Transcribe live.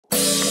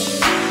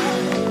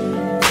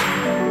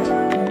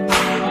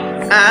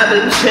I've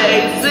been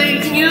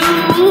chasing you.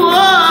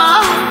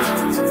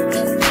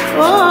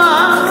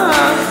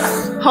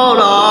 Hold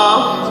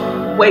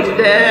on, wait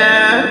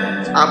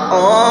there. I'm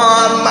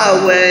on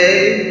my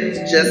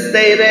way. Just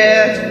stay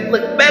there.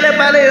 Look better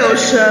by the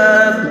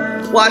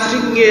ocean,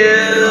 watching you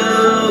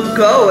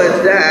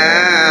going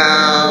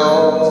down.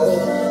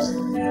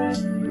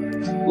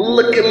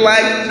 Looking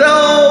like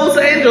those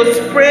angels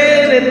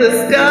spread in the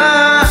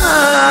sky.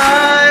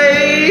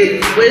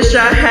 Wish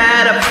I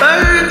had a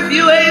bird's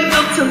view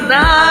angel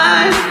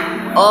tonight.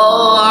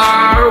 All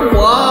are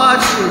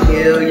watching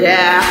you,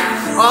 yeah.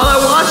 All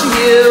are watching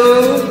you.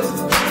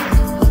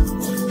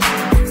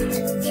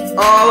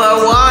 All are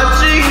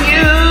watching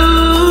you.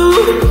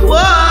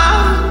 Whoa.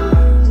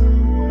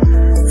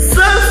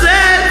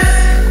 Sunsets,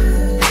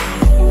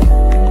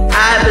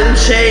 I've been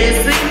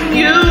chasing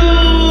you.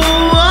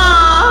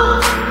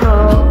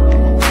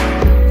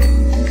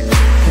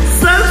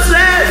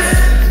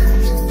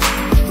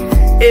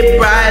 It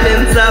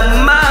brightens up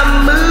my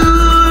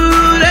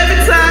mood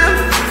every time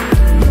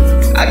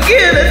I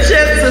get a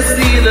chance to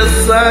see the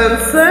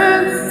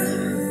sunsets.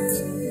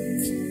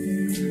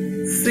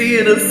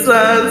 See the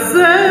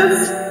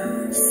sunsets,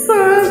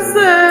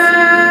 sunsets,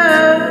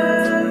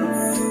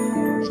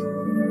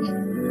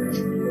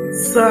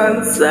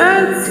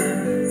 sunsets.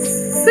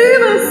 See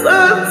the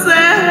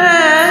sunsets,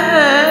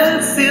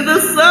 see the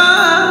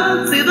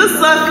sun, see the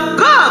sun.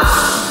 Come,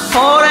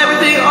 hold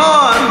everything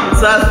on,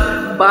 son.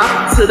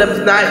 Bop to the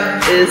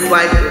night is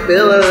like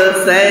feeling the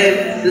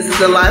same. This is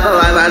the life of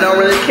life. I don't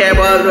really care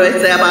what they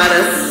say about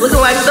us. Looking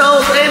like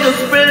those angels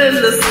spread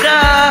in the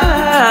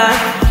sky.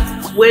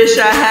 Wish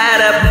I had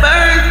a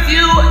bird's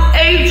view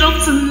angel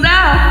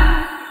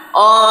tonight.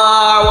 All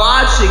are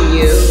watching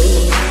you.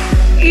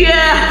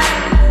 Yeah.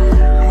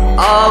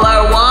 All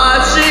are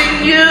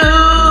watching you.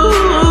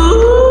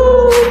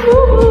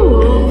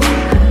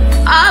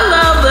 I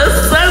love the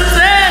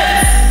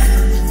sunset.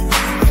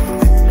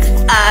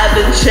 I've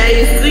been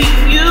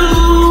chasing you.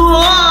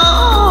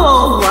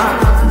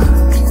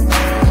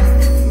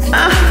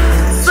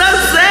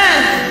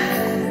 Sunset,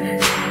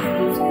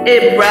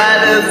 it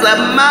brightens up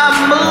my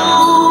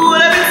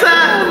mood every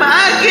time I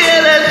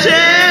get a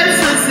chance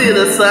to see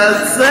the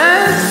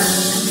sunset.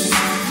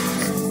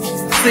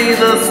 See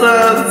the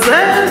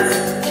sunset.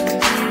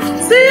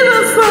 See the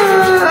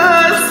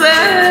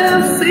sunset.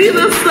 See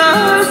the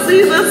sun.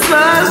 See the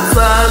sun.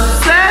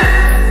 Sunset.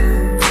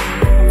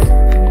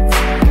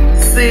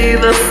 See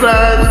the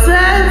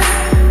sunset,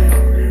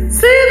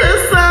 see the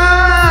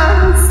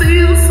sun, see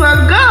the sun.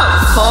 Go!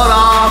 Hold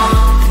on,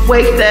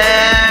 wait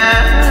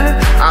there.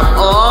 I'm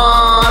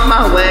on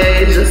my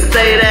way, just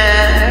stay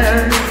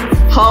there.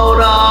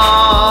 Hold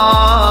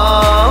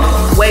on,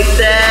 wait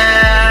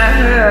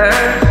there.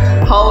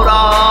 Hold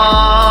on,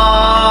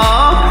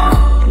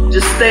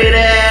 just stay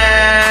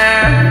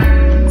there.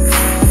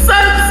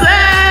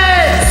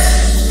 Sunset,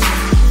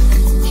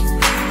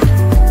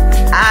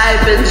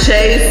 I've been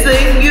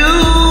chasing you.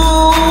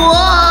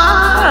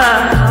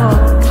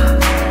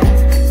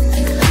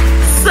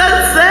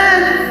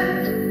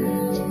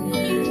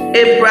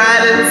 It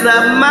brightens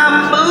up my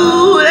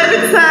mood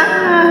every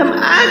time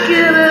I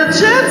get a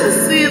chance to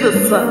see the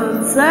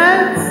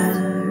sunset.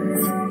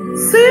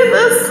 See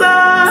the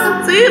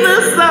sun, see the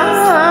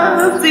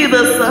sun, see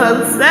the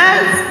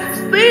sunset.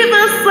 See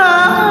the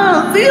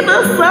sun, see the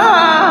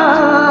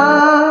sun.